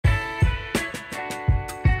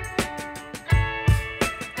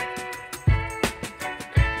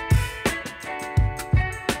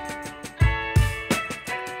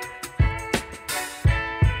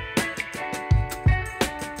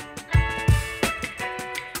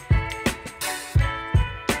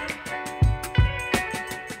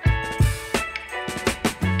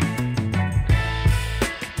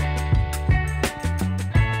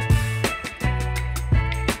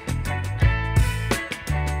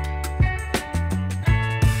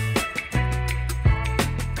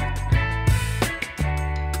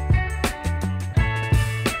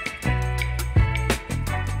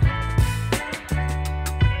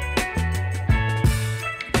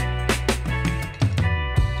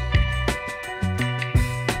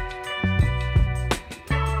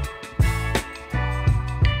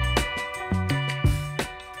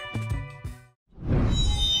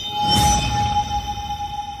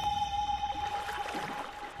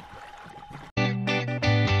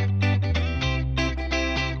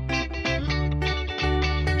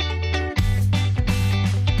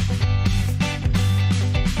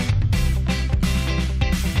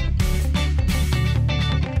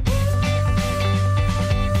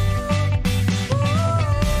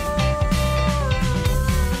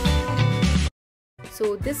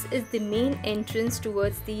this is the main entrance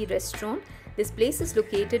towards the restaurant. This place is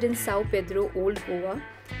located in Sao-Pedro, Old Goa.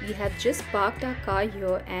 We have just parked our car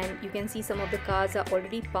here and you can see some of the cars are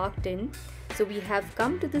already parked in. So we have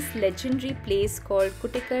come to this legendary place called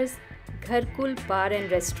Kuttikar's Ghar-Kul Bar and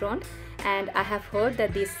Restaurant, and I have heard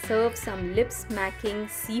that they serve some lip-smacking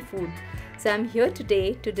seafood. So I'm here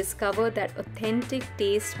today to discover that authentic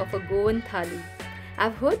taste of a Goan thali.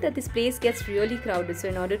 I've heard that this place gets really crowded, so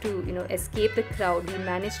in order to escape the crowd, we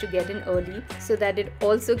managed to get in early so that it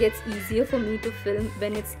also gets easier for me to film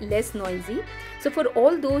when it's less noisy. So for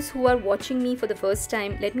all those who are watching me for the first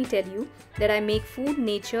time, let me tell you that I make food,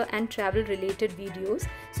 nature and travel related videos.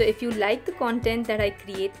 So if you like the content that I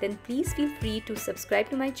create, then please feel free to subscribe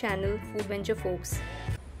to my channel Food Venture Folks.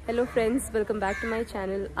 Hello friends, welcome back to my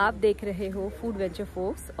channel. आप देख रहे हो food venture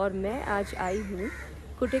focus और मैं आज आई हूँ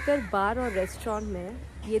कुट्टिकर बार और restaurant में।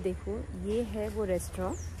 ये देखो, ये है वो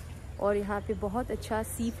रेस्टोरेंट और यहाँ पे बहुत अच्छा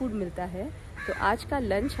सी फूड मिलता है। तो आज का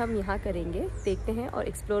लंच हम यहाँ करेंगे, देखते हैं और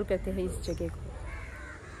एक्सप्लोर करते हैं इस जगह को।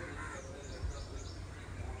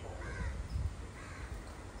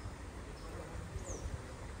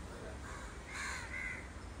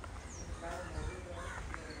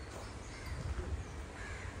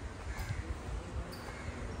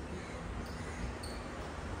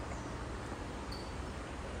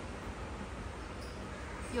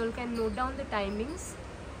 You all can note down the timings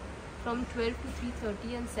from 12 to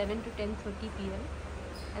 3:30 and 7 to 10:30 p.m.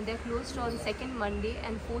 and they're closed on second Monday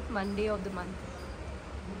and fourth Monday of the month.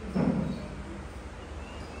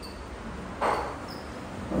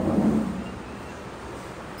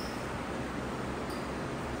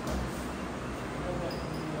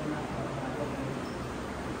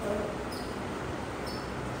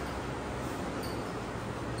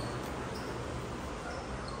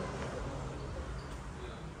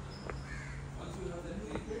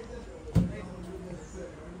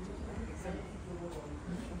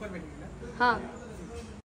 हाँ,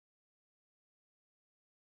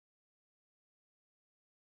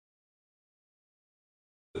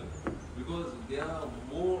 because they are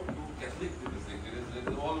more to Catholic to this thing. It is like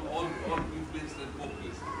all place and folk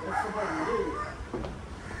place. That's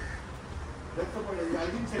the point. I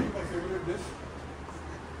didn't say my favorite dish.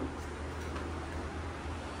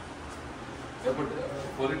 Yeah, but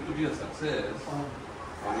for it to be a success,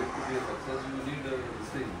 you need this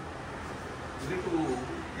thing. You need to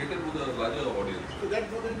cater to the larger audience. So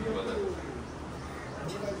that's what you have to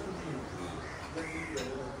advertise to me.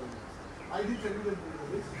 I did tell you that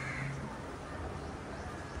this.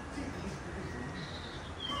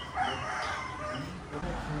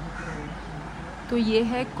 तो ये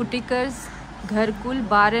है कुट्टिकर्स घर-कुल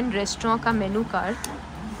बार and restaurant का menu card.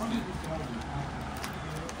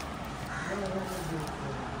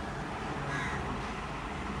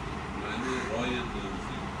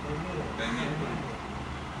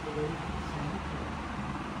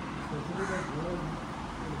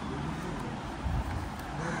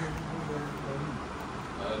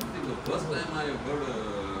 The first time I heard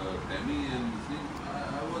Tammy and sing,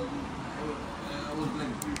 I was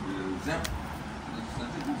like zapped. It's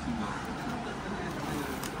such a good singer.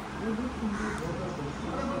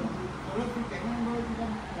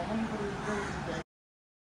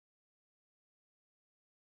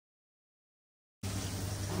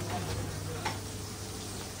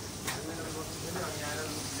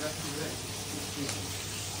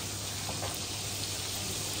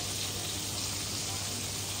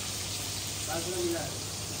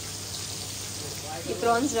 ये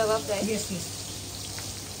prawns रवा fry. Yes, yes.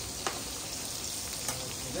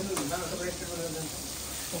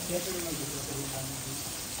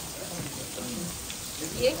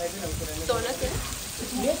 ये सोनक है,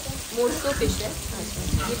 मोर्सो fish है।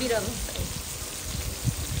 ये भी रवा फ्राई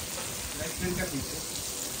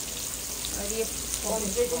और ये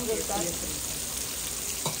pomfret रहता है।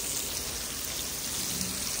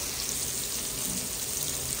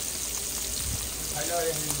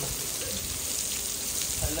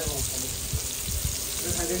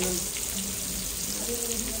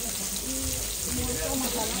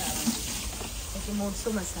 मोर्सो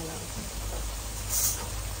मसाला।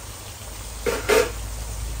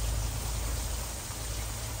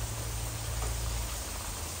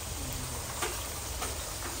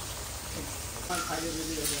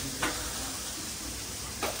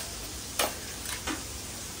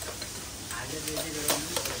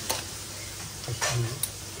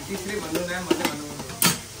 तीसरी बनू ना मत बनू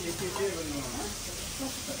ये तीसरी बनू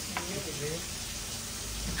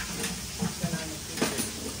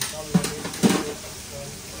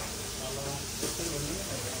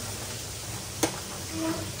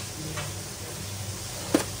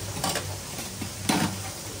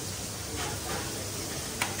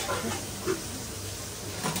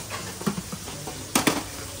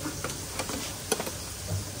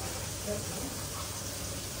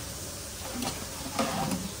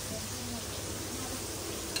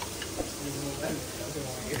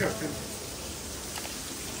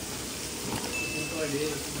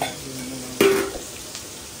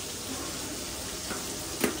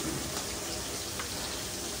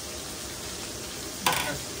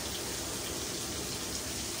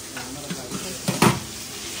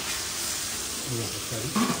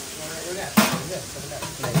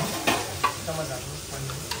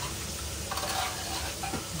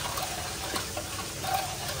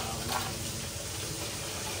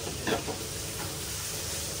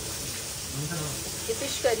ये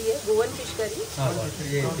फिश करी है, गोवन फिश करी। हाँ,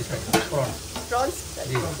 ये फिश करी, प्रॉन्स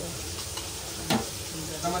करी।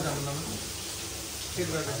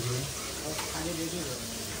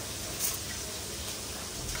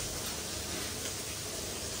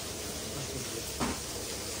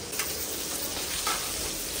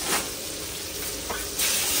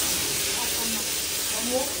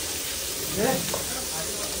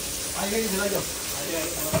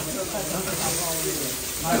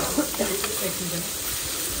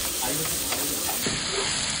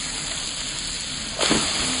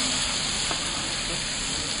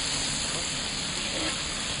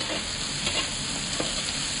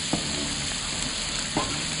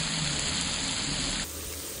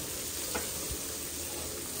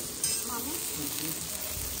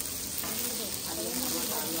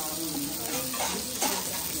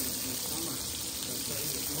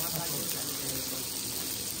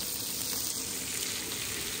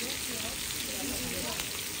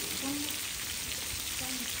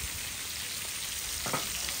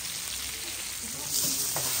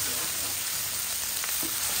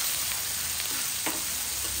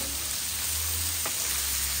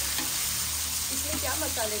 क्या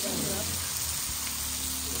मसाले डालते हो आप?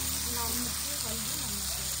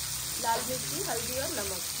 लाल मिर्ची, हल्दी और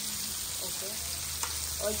नमक। ओके।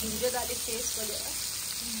 और जिंजर गार्लिक पेस्ट वगैरह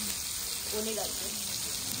वो नहीं डालते।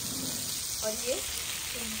 और ये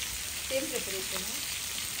सेम प्रिपरेशन है।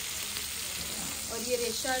 और ये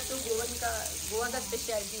रेशा तो गोवा का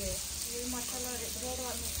स्पेशलिटी है। ये मसाला रेड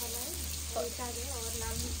वाला मसाला है, रेशा है और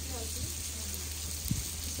लाल मिर्ची हल्दी।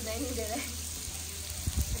 सुनाई नहीं दे रहा है।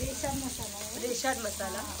 रेशा मसाला है। रेशा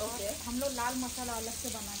मसाला। ओके। हम लोग लाल मसाला अलग से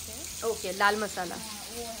बनाते हैं। ओके, लाल मसाला।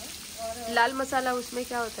 वो है। और लाल मसाला उसमें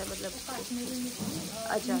क्या होता है मतलब? कश्मीरी मिर्ची।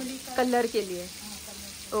 अच्छा, कलर के लिए।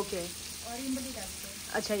 ओके। और इमली डालते हैं।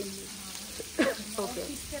 अच्छा, इमली। ओके।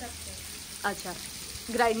 पीस के रखते हैं। अच्छा,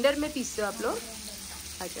 ग्राइंडर में पीसते हो आप लोग?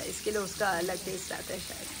 अच्छा, इसके लिए उसका अलग टेस्ट आता है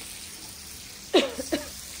शायद।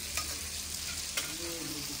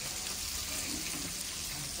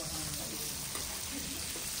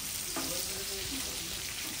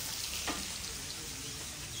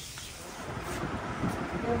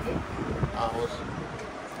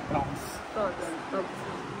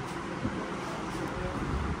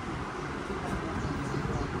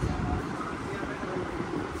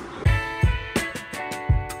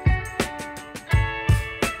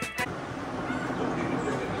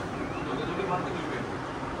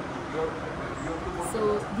 So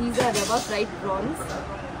these are rawa fried prawns.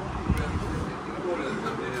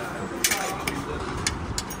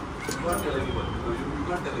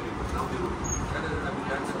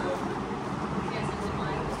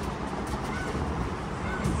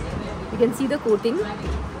 You can see the coating.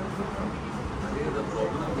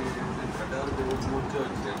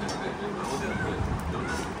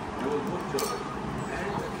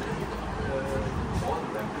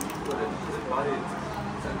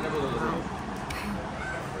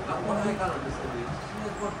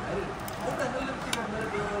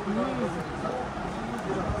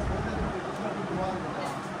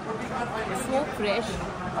 So fresh.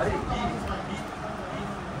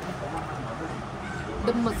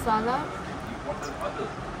 The masala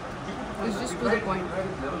is just to the point.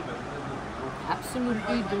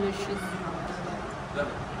 Absolutely delicious.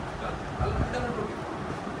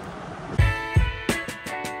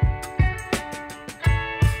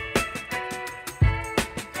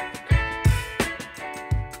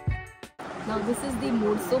 Now this is the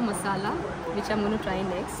morso masala, which I'm going to try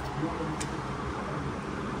next.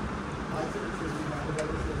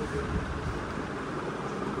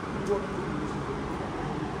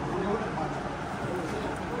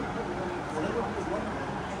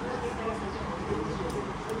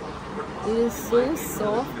 It is so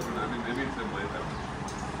soft.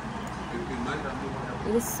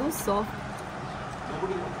 It is so soft.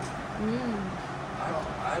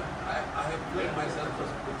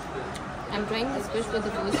 I'm trying this fish for the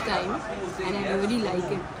first time and I really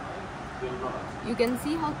like it. You can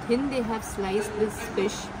see how thin they have sliced this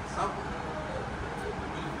fish.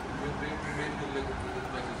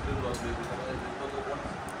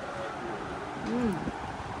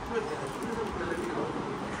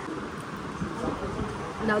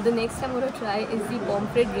 Now the next I'm going to try is the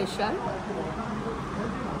pomfret restaurant.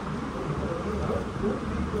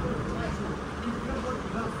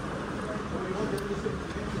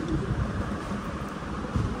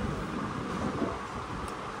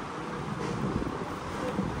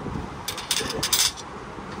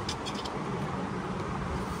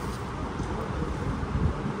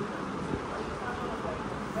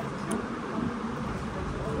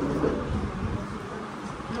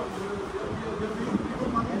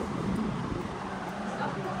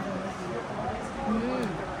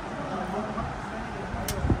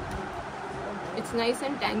 It's nice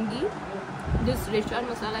and tangy. This restaurant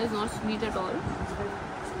masala is not sweet at all,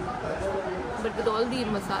 but with all the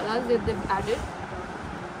masalas that they've added,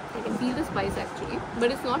 I can feel the spice actually,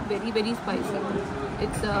 but it's not very spicy.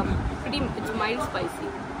 It's it's mild spicy.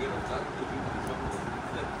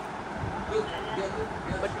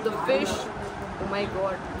 But the fish, oh my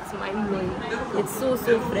god, it's mind blowing. It's so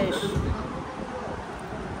fresh.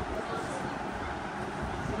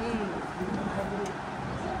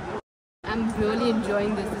 I'm really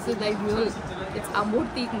enjoying this. This is like real. It's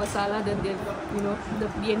amurtik masala that they've,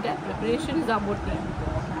 the entire preparation is amurtik.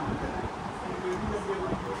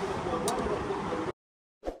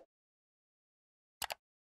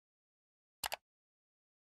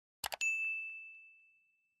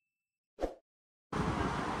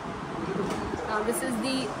 Now this is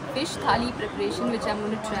the fish thali preparation which I'm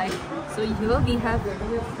going to try. So here we have,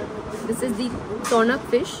 this is the torn up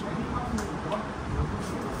fish.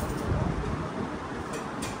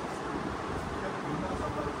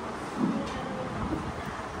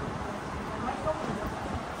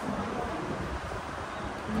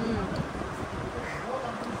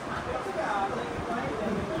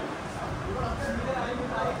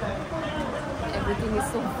 Everything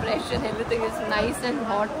is so fresh and everything is nice and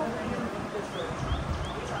hot.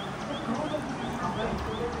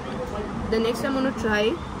 The next I'm going to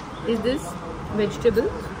try is this vegetable.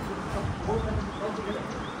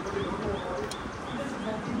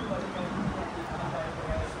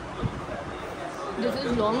 This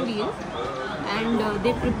is long bean, and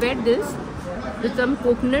they prepared this with some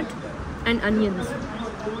coconut and onions.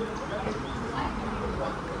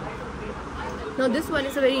 Now this one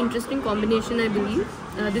is a very interesting combination, I believe.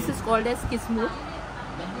 This is called as kismo.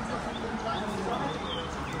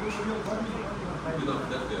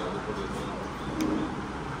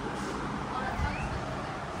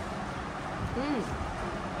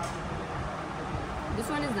 This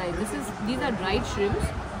one is nice. These are dried shrimps,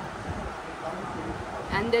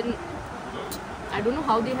 and then I don't know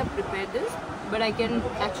how they have prepared this, but I can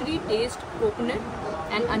actually taste coconut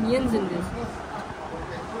and onions in this.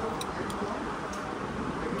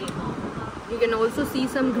 You can also see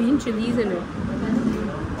some green chilies in it.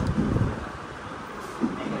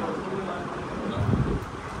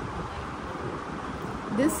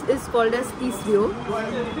 This is called as tisrio.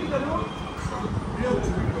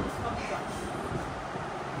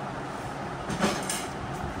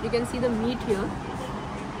 You can see the meat here.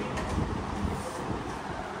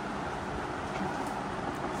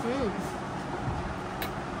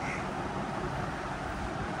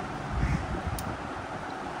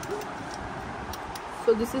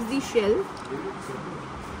 So this is the shell.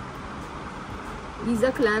 These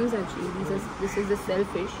are clams actually. This is the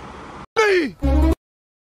shellfish.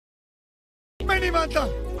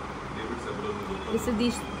 This is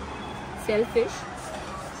the shellfish.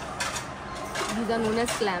 These are known as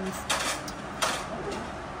clams.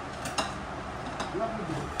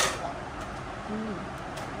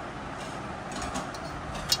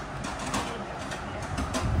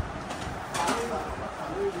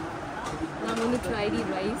 Now I'm going to try the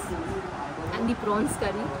rice and the prawns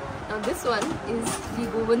curry. Now this one is the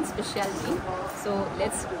Goan specialty. So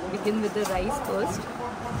let's begin with the rice first.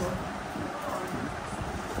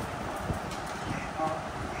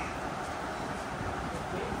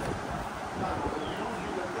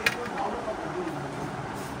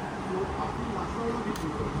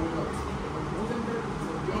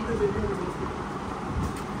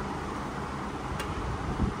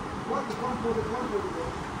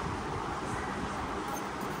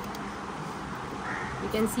 You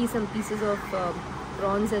can see some pieces of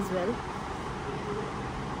prawns as well.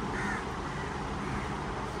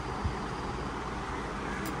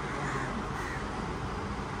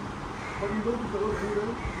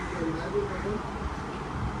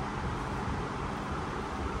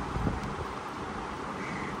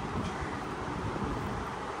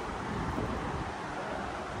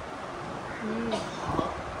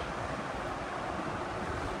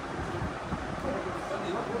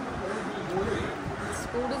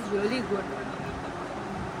 really good.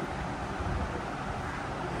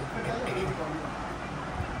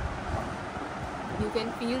 You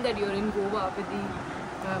can feel that you're in Goa with the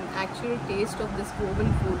actual taste of this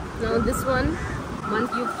Goan food. Now this one,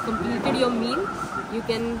 once you've completed your meal, you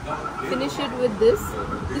can finish it with this.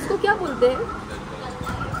 इसको क्या बोलते हैं?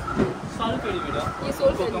 Soul करी बेटा. ये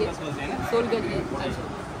soul करी है. Soul करी है. अच्छा.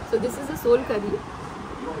 So this is a soul curry.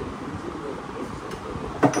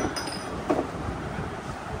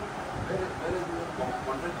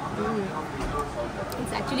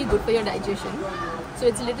 It's actually good for your digestion. So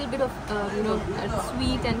it's a little bit of a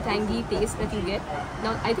sweet and tangy taste that you get.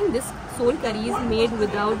 Now I think this soul curry is made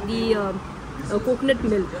without the coconut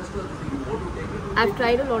milk. I've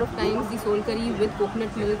tried a lot of times the soul curry with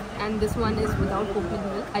coconut milk, and this one is without coconut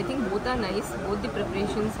milk. I think both are nice. Both the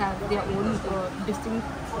preparations have their own distinct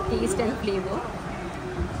taste and flavor.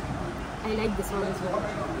 I like this one as well.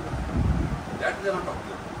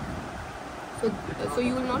 So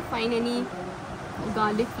you will not find any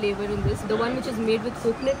garlic flavor in this. The one which is made with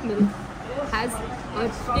coconut milk has a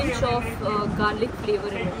pinch of garlic flavor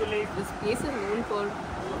in it. This place is known for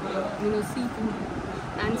seafood,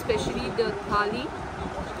 and especially the thali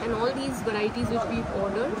and all these varieties which we've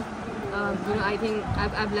ordered. I think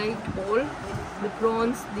I've liked all the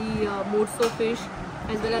prawns, the morso fish,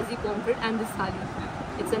 as well as the pomfret and this thali.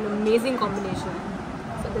 It's an amazing combination.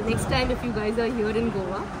 So the next time if you guys are here in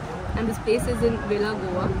Goa, and this place is in Villa,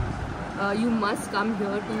 Goa, you must come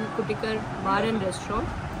here to Kuttikar Bar and Restaurant.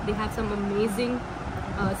 They have some amazing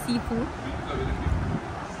seafood.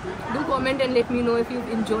 Do comment and let me know if you've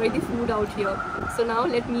enjoyed the food out here. So now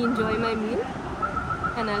let me enjoy my meal,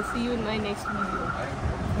 and I'll see you in my next video.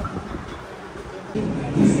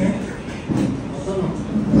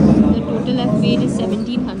 The total I've paid is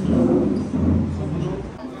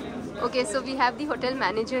 1700. Okay, so we have the hotel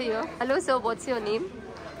manager here. Hello sir, what's your name?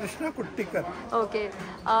 Kuttikar. Okay.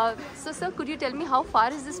 So sir, could you tell me how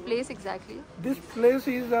far is this place exactly? This place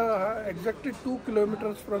is exactly 2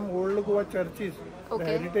 kilometers from Old Goa Churches, Okay. the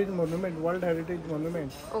Heritage Monument, World Heritage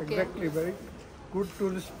Monument. Okay. Exactly, very good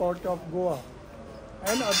tourist spot of Goa.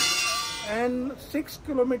 And 6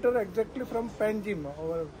 kilometers exactly from Panjim,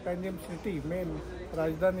 our Panjim city, main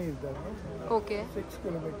Rajdhani is there. No? Okay. 6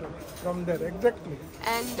 kilometers from there, exactly.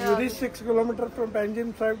 And You reach 6 kilometers from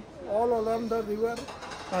Panjim side, all along the river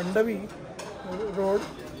Andavi road,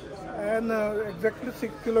 and exactly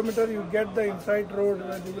 6 kilometers you get the inside road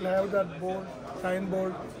where you will have that board,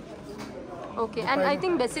 signboard. okay, and I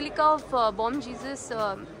think Basilica of Bom Jesus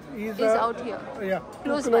is out here. Yeah,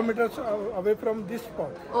 Close 2 kilometers away from this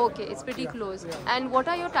spot. Okay, it's pretty close. And what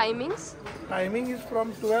are your timings? Timing is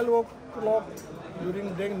from 12 o'clock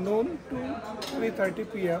during the noon to 3:30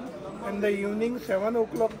 p.m. and the evening 7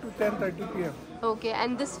 o'clock to 10:30 p.m. Okay,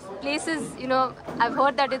 and this place is, I've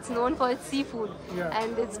heard that it's known for its seafood, Yeah.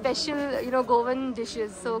 and its special, Goan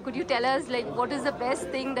dishes. So could you tell us, like, what is the best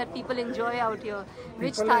thing that people enjoy out here?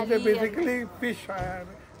 Which People thali? enjoy basically fish,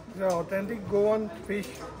 the authentic Goan fish,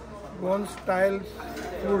 Goan style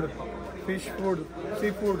food, fish food,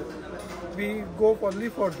 seafood. We go only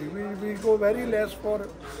for this. We go very less for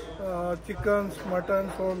chickens,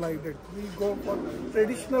 muttons or like that. We go for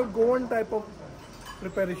traditional Goan type of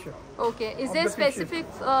preparation. Okay, is of there the fishes. specific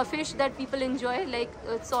fish that people enjoy, like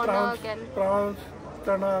sonak and... Prawns,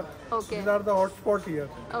 chana. Okay. These are the hot spot here.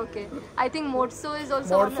 Okay, I think morso is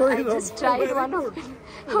also Morso one. I is just also tried very one good. of it.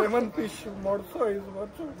 Lemon fish, morso is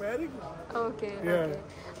also very good. Okay, Yeah. okay.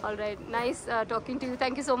 All right, nice talking to you.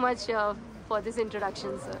 Thank you so much for this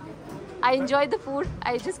introduction, sir. I enjoyed the food.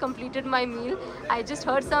 I just completed my meal. I just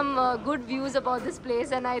heard some good views about this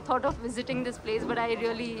place, and I thought of visiting this place, but I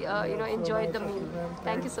really, enjoyed the meal.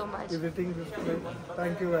 Thank you so much. Visiting this place.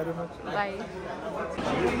 Thank you very much. Bye.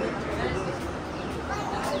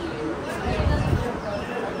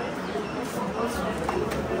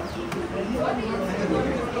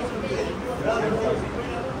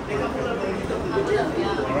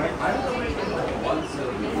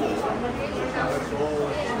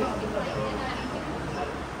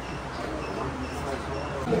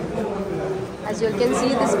 As you can see,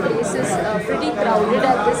 this place is pretty crowded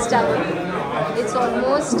at this time. It's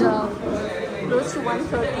almost close to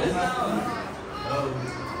 1:30.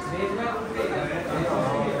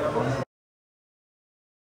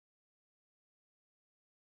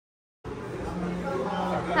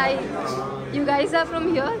 Hi, you guys are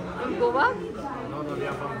from here, from Goa? No, we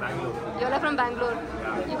are from Bangalore. You all are from Bangalore.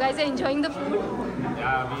 You guys are enjoying the food?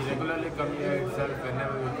 Yeah, we regularly come here itself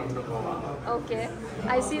whenever we come to Goa. Okay.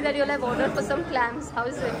 I see that you all have ordered for some clams. How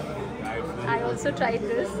is it? I also tried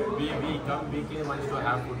this. We come weekly once to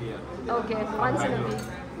have food here. Okay, once in a week.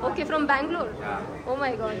 Okay, from Bangalore? Yeah. Oh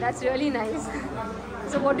my god, that's really nice.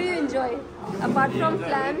 So what do you enjoy? Apart from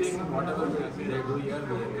clams? Whatever they do here, we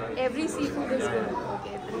enjoy. Every seafood is good.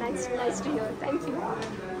 Okay, nice to hear. Thank you.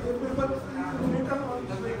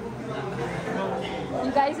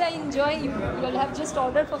 You guys are enjoying. You'll have just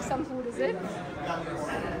ordered for some food, is it?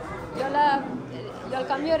 You'll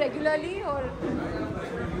come here regularly or?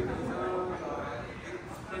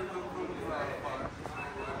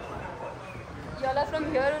 Y'all are from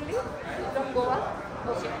here only? From Goa?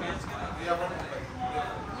 Okay.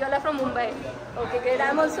 Y'all are from Mumbai? Okay, great.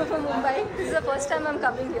 I'm also from Mumbai. This is the first time I'm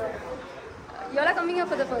coming here. Y'all are coming here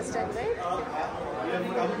for the first time, right?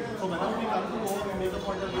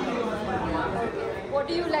 What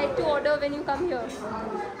do you like to order when you come here?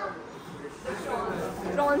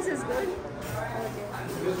 Prawns is good. Okay.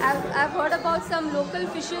 I've heard about some local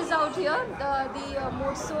fishes out here. The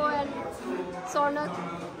motso and sornak.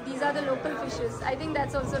 These are the local fishes. I think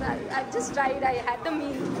that's also nice. I've just tried. I had the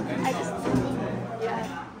meal.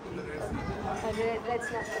 Yeah. Okay,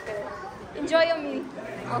 let's not. Okay. Enjoy your meal.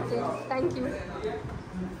 Okay. Thank you.